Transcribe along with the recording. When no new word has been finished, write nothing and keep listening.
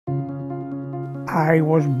I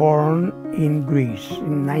was born in Greece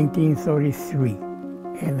in 1933,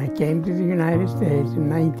 and I came to the United States in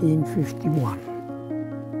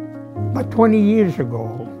 1951. But 20 years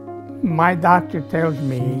ago, my doctor tells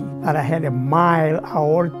me that I had a mild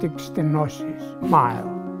aortic stenosis. Mild.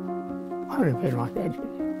 I don't know what that is.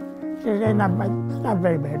 He says, it's not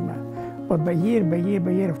very bad, but by year,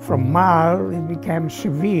 from mild, it became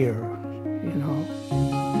severe, you know.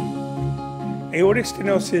 Aortic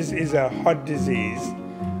stenosis is a heart disease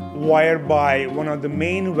whereby one of the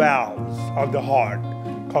main valves of the heart,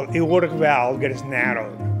 called aortic valve, gets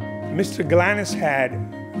narrowed. Mr. Glanis had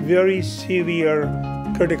very severe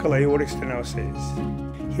critical aortic stenosis.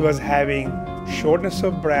 He was having shortness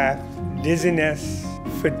of breath, dizziness,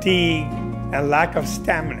 fatigue, and lack of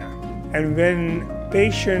stamina. And when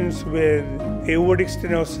patients with aortic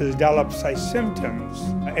stenosis develop such symptoms,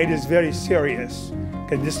 it is very serious,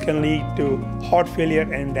 because this can lead to heart failure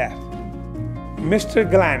and death. Mr.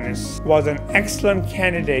 Glanis was an excellent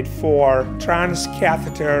candidate for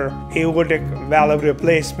transcatheter aortic valve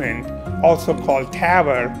replacement, also called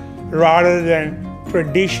TAVR, rather than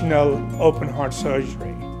traditional open heart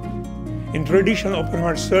surgery. In traditional open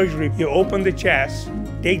heart surgery, you open the chest,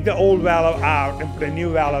 take the old valve out, and put a new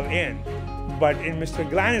valve in. But in Mr.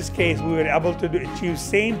 Glanis' case, we were able to achieve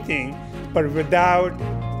same thing, but without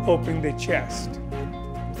opening the chest.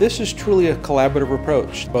 This is truly a collaborative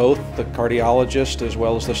approach. Both the cardiologist as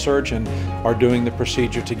well as the surgeon are doing the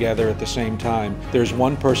procedure together at the same time. There's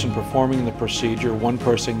one person performing the procedure, one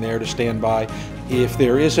person there to stand by. If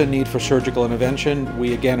there is a need for surgical intervention,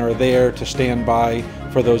 we again are there to stand by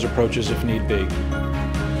for those approaches if need be.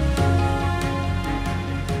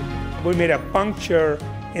 We made a puncture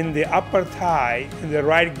in the upper thigh, in the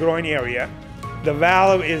right groin area. The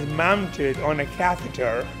valve is mounted on a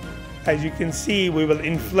catheter. As you can see, we will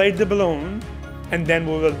inflate the balloon, and then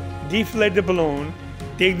we will deflate the balloon,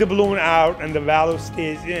 take the balloon out, and the valve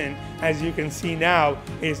stays in. As you can see now,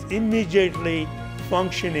 it's immediately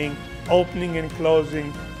functioning, opening and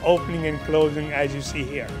closing, as you see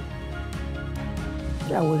here.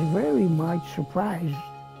 I was very much surprised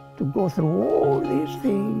to go through all these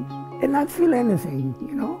things and not feel anything,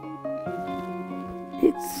 you know.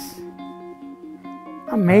 It's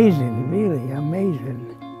amazing, really amazing.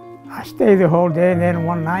 I stayed the whole day, and then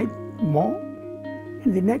one night more,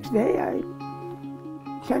 and the next day I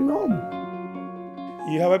came home.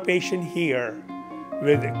 You have a patient here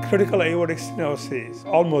with critical aortic stenosis,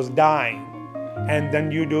 almost dying, and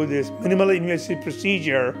then you do this minimally invasive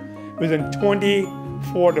procedure. Within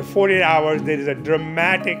 24 to 48 hours, there is a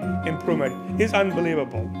dramatic improvement. It's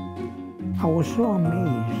unbelievable. I was so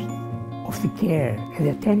amazed of the care and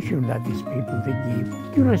the attention that these people they give.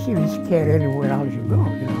 You don't see this care anywhere else you go,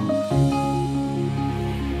 you know.